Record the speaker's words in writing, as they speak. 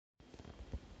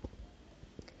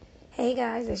Hey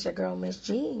guys, it's your girl Miss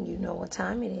G, and you know what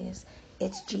time it is.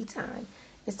 It's G time.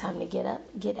 It's time to get up,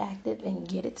 get active, and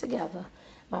get it together.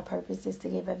 My purpose is to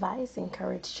give advice,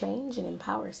 encourage change, and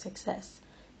empower success.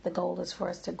 The goal is for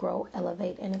us to grow,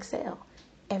 elevate, and excel.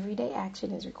 Everyday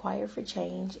action is required for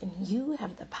change, and you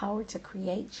have the power to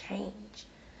create change.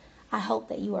 I hope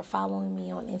that you are following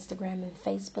me on Instagram and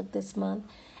Facebook this month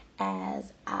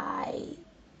as I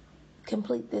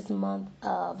complete this month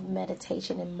of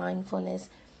meditation and mindfulness.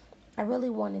 I really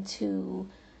wanted to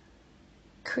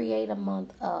create a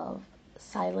month of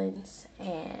silence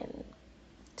and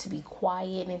to be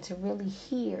quiet and to really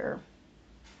hear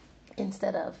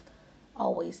instead of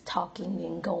always talking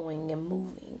and going and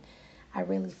moving. I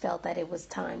really felt that it was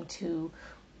time to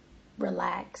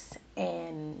relax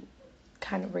and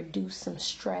kind of reduce some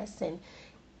stress and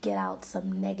get out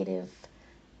some negative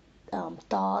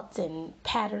thoughts and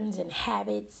patterns and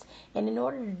habits. And in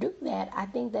order to do that, I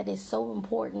think that it's so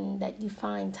important that you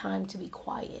find time to be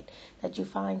quiet, that you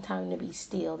find time to be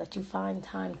still, that you find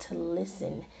time to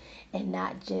listen and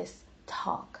not just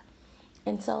talk.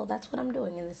 And so that's what I'm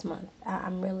doing in this month.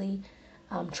 I'm really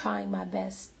trying my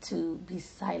best to be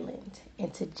silent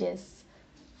and to just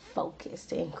focus,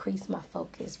 to increase my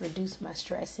focus, reduce my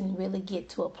stress, and really get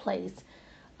to a place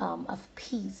of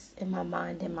peace in my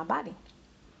mind and my body.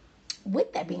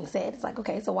 With that being said, it's like,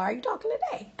 okay, so why are you talking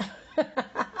today?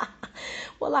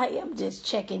 Well, I am just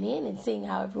checking in and seeing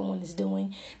how everyone is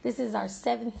doing. This is our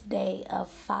 7th day of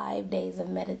 5 days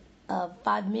of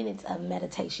 5 minutes of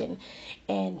meditation,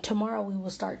 and tomorrow we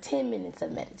will start 10 minutes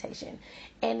of meditation,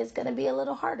 and it's going to be a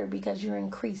little harder because you're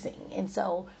increasing. And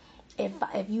so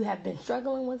if you have been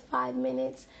struggling with 5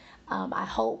 minutes, I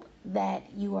hope that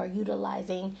you are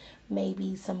utilizing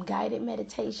maybe some guided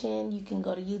meditation. You can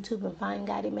go to YouTube and find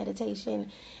guided meditation.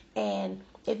 And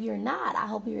if you're not, I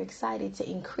hope you're excited to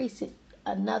increase it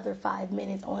another 5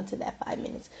 minutes onto that 5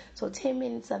 minutes. So 10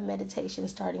 minutes of meditation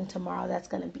starting tomorrow. That's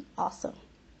going to be awesome.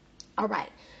 All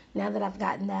right. Now that I've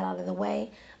gotten that out of the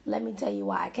way, let me tell you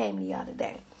why I came to y'all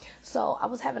today. So I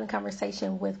was having a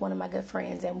conversation with one of my good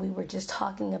friends, and we were just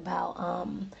talking about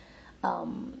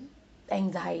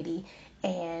anxiety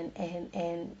and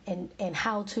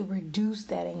how to reduce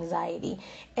that anxiety.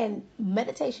 And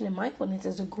meditation and mindfulness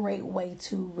is a great way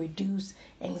to reduce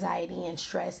anxiety and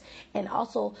stress, and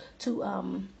also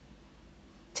to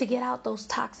get out those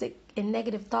toxic and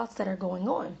negative thoughts that are going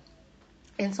on.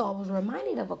 And so I was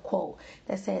reminded of a quote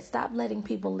that said, "Stop letting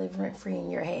people live rent-free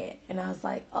in your head." And I was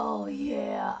like, oh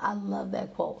yeah, I love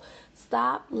that quote.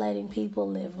 Stop letting people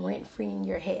live rent-free in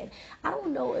your head. I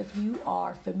don't know if you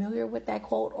are familiar with that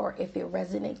quote or if it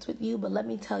resonates with you, but let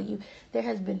me tell you, there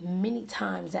has been many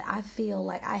times that I feel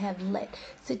like I have let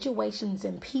situations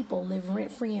and people live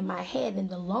rent-free in my head. And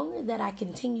the longer that I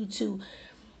continue to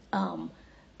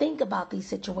think about these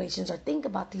situations or think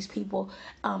about these people,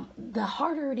 the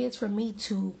harder it is for me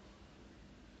to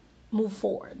move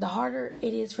forward. The harder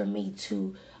it is for me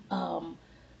to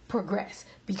progress,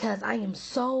 because I am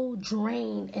so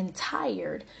drained and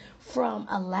tired from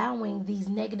allowing these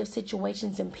negative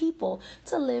situations and people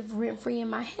to live rent-free in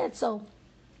my head. So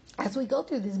as we go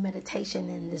through this meditation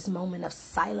and this moment of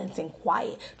silence and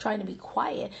quiet, trying to be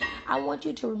quiet, I want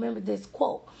you to remember this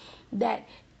quote, that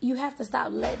you have to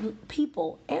stop letting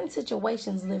people and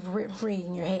situations live rent-free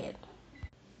in your head.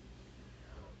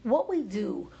 What we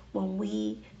do when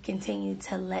we continue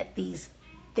to let these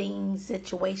things,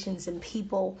 situations, and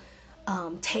people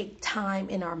take time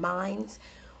in our minds,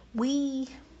 we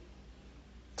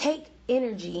take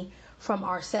energy from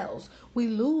ourselves. We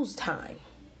lose time.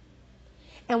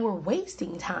 And we're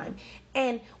wasting time.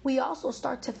 And we also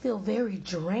start to feel very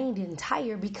drained and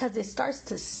tired because it starts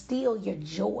to steal your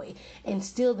joy and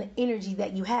steal the energy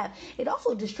that you have. It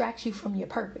also distracts you from your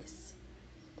purpose.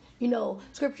 You know,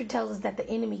 scripture tells us that the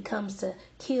enemy comes to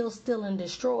kill, steal, and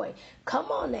destroy.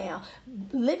 Come on now.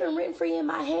 Living rent-free in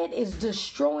my head is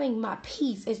destroying my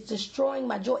peace. It's destroying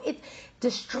my joy. It's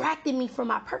distracting me from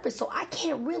my purpose. So I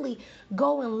can't really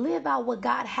go and live out what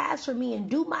God has for me and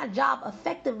do my job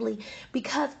effectively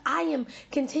because I am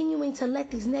continuing to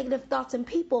let these negative thoughts and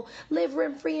people live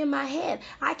rent-free in my head.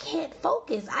 I can't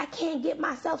focus. I can't get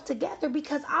myself together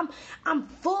because I'm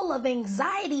full of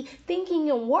anxiety, thinking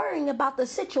and worrying about the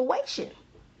situation.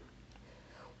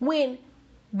 When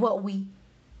what we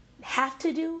have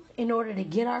to do in order to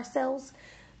get ourselves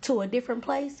to a different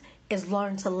place is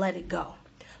learn to let it go.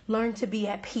 Learn to be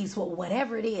at peace with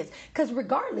whatever it is. Because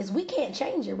regardless, we can't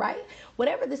change it, right?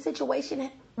 Whatever the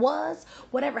situation was,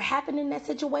 whatever happened in that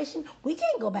situation, we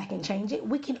can't go back and change it.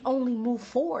 We can only move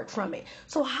forward from it.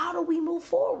 So how do we move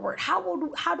forward?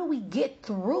 How do we get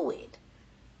through it?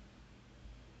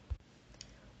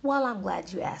 Well, I'm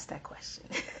glad you asked that question.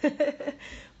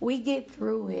 We get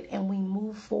through it and we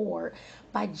move forward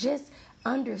by just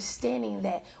understanding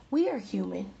that we are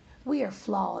human. We are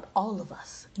flawed, all of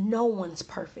us. No one's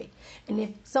perfect. And if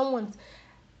someone's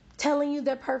telling you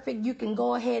they're perfect, you can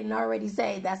go ahead and already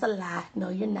say, that's a lie. No,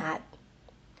 you're not.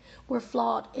 We're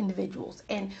flawed individuals,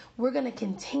 and we're going to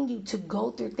continue to go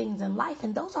through things in life,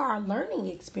 and those are our learning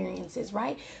experiences,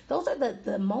 right? Those are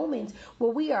the moments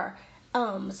where we are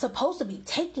supposed to be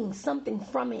taking something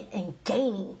from it and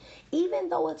gaining, even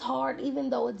though it's hard, even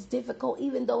though it's difficult,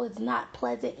 even though it's not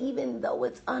pleasant, even though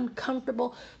it's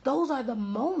uncomfortable. Those are the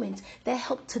moments that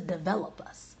help to develop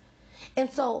us.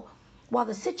 And so while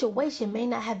the situation may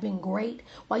not have been great,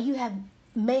 while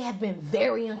may have been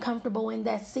very uncomfortable in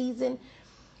that season,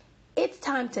 it's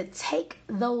time to take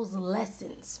those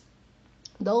lessons,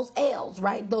 those L's,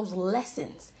 right? Those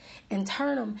lessons, and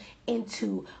turn them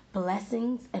into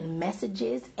blessings and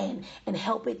messages, and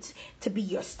help it to be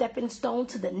your stepping stone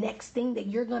to the next thing that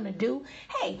you're going to do.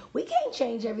 Hey, we can't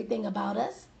change everything about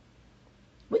us.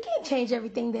 We can't change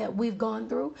everything that we've gone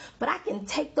through, but I can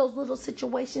take those little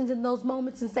situations and those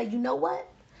moments and say, you know what?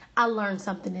 I learned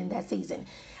something in that season.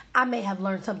 I may have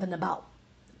learned something about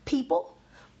people,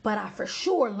 but I for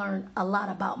sure learned a lot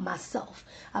about myself,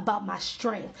 about my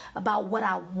strength, about what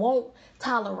I won't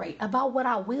tolerate, about what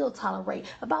I will tolerate,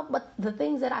 about the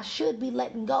things that I should be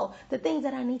letting go, the things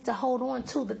that I need to hold on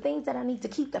to, the things that I need to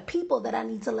keep, the people that I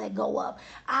need to let go of.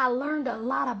 I learned a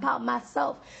lot about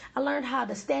myself. I learned how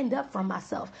to stand up for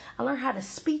myself. I learned how to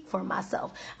speak for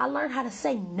myself. I learned how to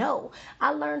say no.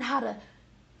 I learned how to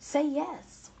say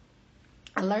yes.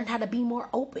 I learned how to be more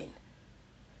open.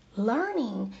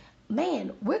 Learning,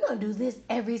 man, we're going to do this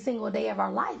every single day of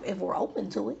our life if we're open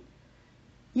to it.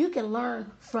 You can learn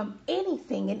from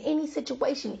anything in any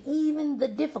situation, even the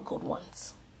difficult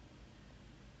ones.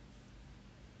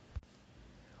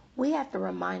 We have to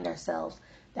remind ourselves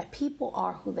that people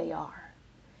are who they are.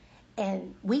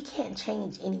 And we can't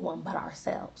change anyone but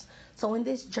ourselves. So in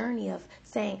this journey of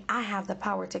saying I have the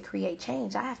power to create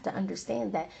change, I have to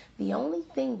understand that the only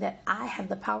thing that I have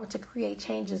the power to create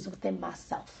change is within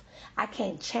myself. I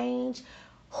can't change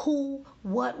who,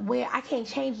 what, where. I can't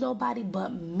change nobody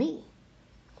but me.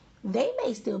 They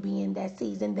may still be in that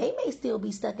season. They may still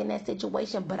be stuck in that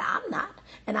situation, but I'm not.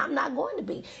 And I'm not going to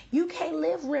be. You can't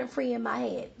live rent-free in my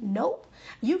head. Nope.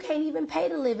 You can't even pay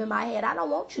to live in my head. I don't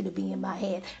want you to be in my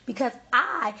head, because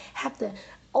I have to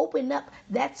open up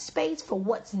that space for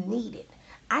what's needed.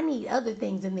 I need other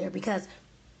things in there because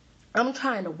I'm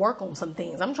trying to work on some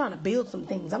things. I'm trying to build some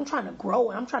things. I'm trying to grow,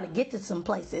 and I'm trying to get to some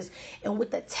places. And with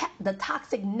the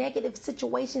toxic, negative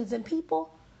situations and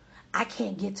people, I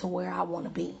can't get to where I want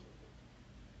to be.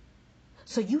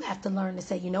 So you have to learn to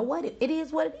say, you know what? It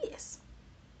is what it is.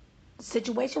 The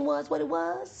situation was what it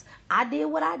was. I did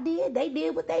what I did. They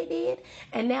did what they did.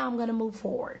 And now I'm going to move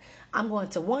forward. I'm going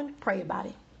to, pray about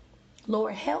it.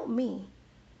 Lord, help me.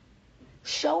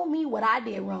 Show me what I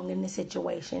did wrong in this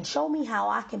situation. Show me how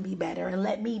I can be better, and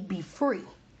let me be free.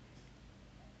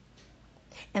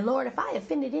 And Lord, if I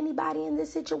offended anybody in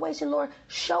this situation, Lord,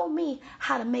 show me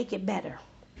how to make it better.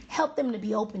 Help them to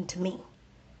be open to me.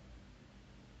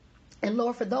 And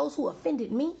Lord, for those who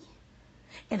offended me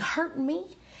and hurt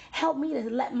me, help me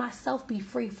to let myself be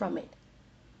free from it.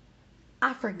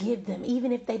 I forgive them,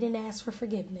 even if they didn't ask for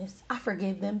forgiveness. I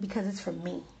forgive them because it's for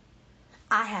me.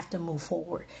 I have to move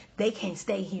forward. They can't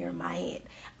stay here in my head.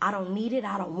 I don't need it.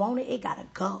 I don't want it. It got to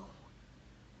go.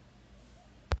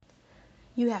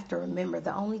 You have to remember,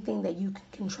 the only thing that you can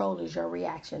control is your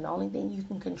reaction. The only thing you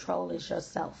can control is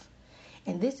yourself.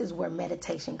 And this is where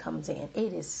meditation comes in.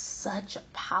 It is such a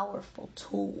powerful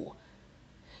tool.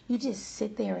 You just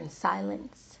sit there in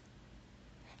silence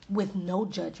with no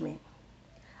judgment,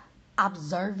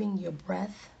 observing your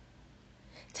breath,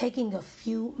 taking a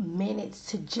few minutes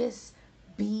to just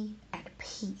be at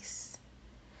peace.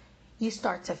 You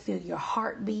start to feel your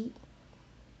heartbeat.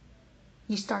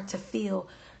 You start to feel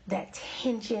that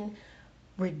tension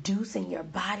reduce in your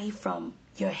body from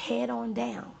your head on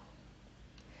down.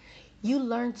 You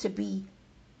learn to be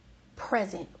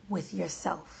present with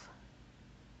yourself.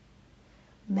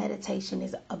 Meditation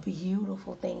is a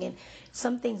beautiful thing. And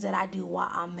some things that I do while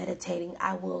I'm meditating,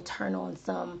 I will turn on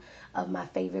some of my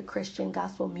favorite Christian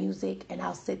gospel music, and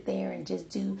I'll sit there and just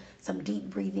do some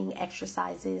deep breathing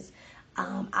exercises.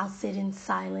 I'll sit in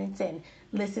silence and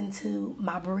listen to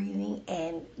my breathing,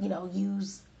 and,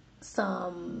 use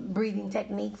some breathing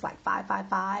techniques like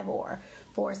 5-5-5 or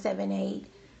 4-7-8.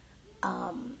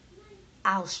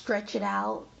 I'll stretch it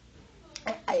out.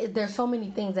 There's so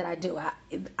many things that I do.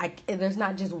 There's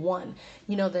not just one.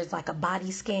 There's like a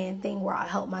body scan thing where I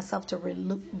help myself to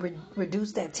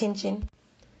reduce that tension.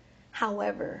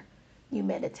 However, you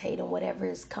meditate and whatever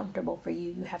is comfortable for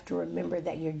you, you have to remember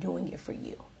that you're doing it for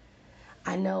you.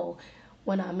 I know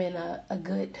when I'm in a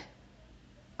good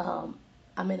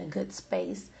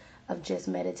space of just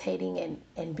meditating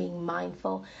and being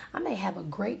mindful, I may have a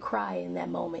great cry in that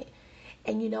moment.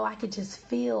 And I could just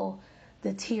feel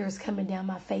the tears coming down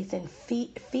my face and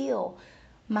feel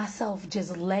myself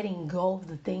just letting go of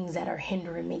the things that are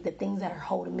hindering me, the things that are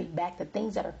holding me back, the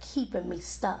things that are keeping me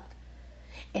stuck.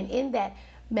 And in that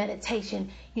meditation,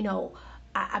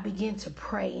 I begin to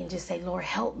pray and just say, Lord,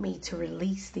 help me to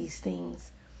release these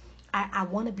things. I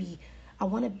want to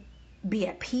be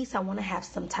at peace. I want to have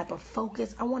some type of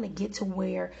focus. I want to get to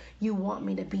where you want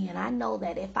me to be. And I know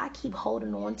that if I keep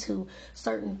holding on to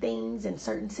certain things and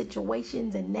certain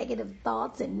situations and negative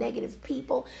thoughts and negative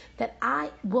people, that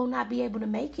I will not be able to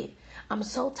make it. I'm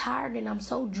so tired and I'm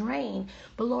so drained.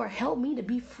 But Lord, help me to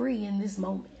be free in this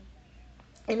moment.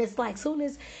 And it's like soon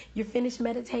as you're finished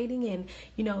meditating and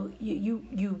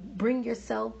you bring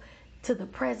yourself to the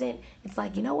present, it's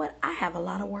like, you know what? I have a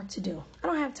lot of work to do. I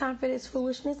don't have time for this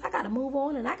foolishness. I got to move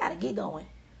on and I got to get going.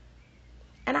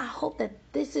 And I hope that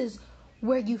this is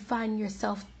where you find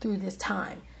yourself through this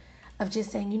time of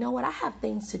just saying, you know what? I have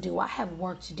things to do. I have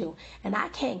work to do. And I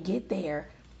can't get there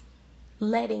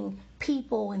letting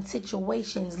people and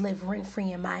situations live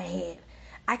rent-free in my head.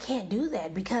 I can't do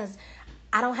that because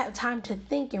I don't have time to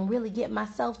think and really get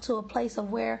myself to a place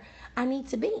of where I need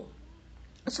to be.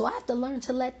 So I have to learn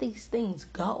to let these things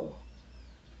go.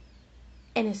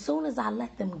 And as soon as I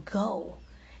let them go,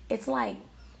 it's like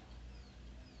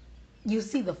you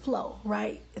see the flow,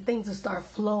 right? Things will start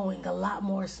flowing a lot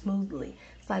more smoothly.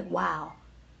 It's like, wow,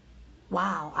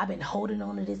 I've been holding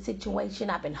on to this situation.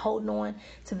 I've been holding on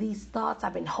to these thoughts.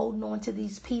 I've been holding on to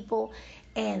these people.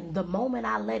 And the moment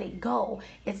I let it go,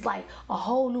 it's like a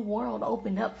whole new world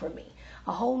opened up for me.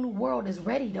 A whole new world is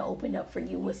ready to open up for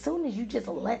you as soon as you just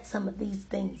let some of these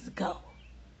things go.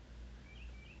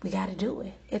 We got to do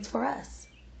it. It's for us.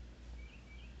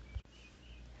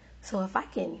 So if I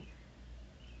can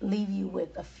leave you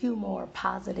with a few more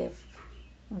positive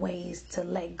ways to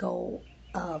let go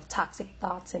of toxic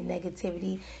thoughts and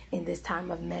negativity in this time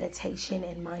of meditation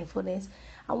and mindfulness,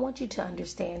 I want you to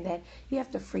understand that you have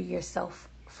to free yourself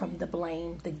from the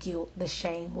blame, the guilt, the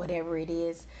shame, whatever it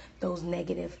is, those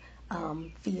negative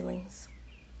feelings,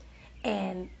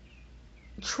 and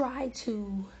try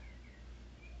to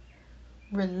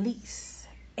release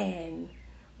and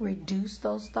reduce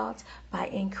those thoughts by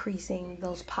increasing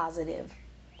those positive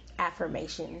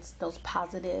affirmations, those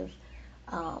positive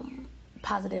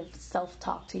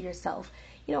self-talk to yourself.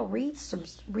 Read some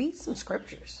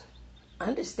scriptures.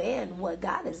 Understand what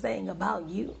God is saying about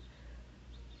you.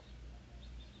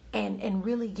 And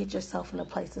really get yourself in a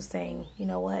place of saying, you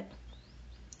know what?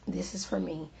 This is for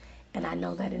me. And I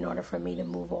know that in order for me to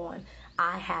move on,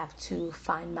 I have to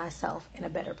find myself in a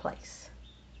better place.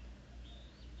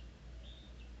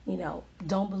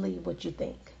 Don't believe what you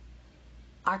think.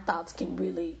 Our thoughts can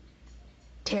really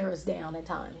tear us down at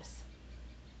times.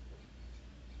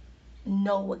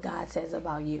 Know what God says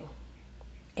about you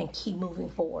and keep moving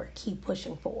forward. Keep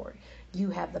pushing forward.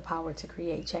 You have the power to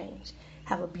create change.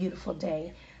 Have a beautiful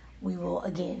day. We will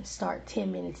again start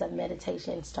 10 minutes of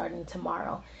meditation starting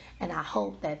tomorrow. And I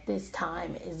hope that this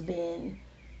time has been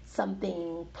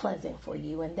something pleasant for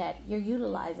you and that you're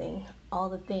utilizing all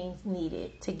the things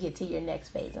needed to get to your next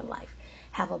phase in life.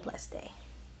 Have a blessed day.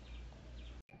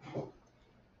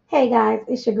 Hey guys,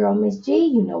 it's your girl Miss G.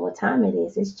 You know what time it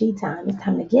is. It's G time. It's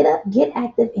time to get up, get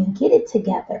active, and get it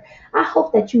together. I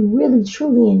hope that you really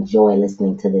truly enjoy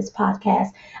listening to this podcast.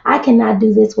 I cannot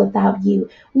do this without you.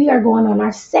 We are going on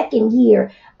our second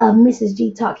year of Mrs.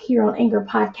 G Talk here on Anchor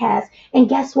Podcast. And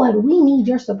guess what? We need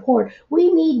your support. We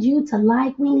need you to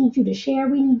like. We need you to share.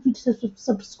 We need you to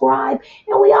subscribe.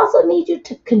 And we also need you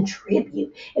to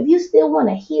contribute. If you still want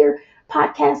to hear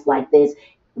podcasts like this,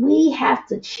 we have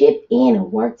to chip in and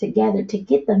work together to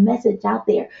get the message out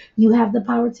there. You have the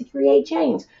power to create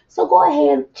change. So go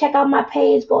ahead, check out my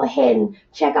page. Go ahead and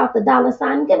check out the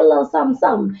 $sign. Give a little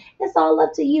something. It's all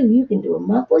up to you. You can do it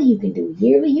monthly. You can do it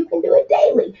yearly. You can do it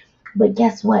daily. But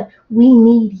guess what? We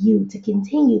need you to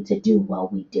continue to do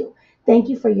what we do. Thank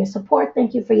you for your support.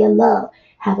 Thank you for your love.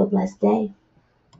 Have a blessed day.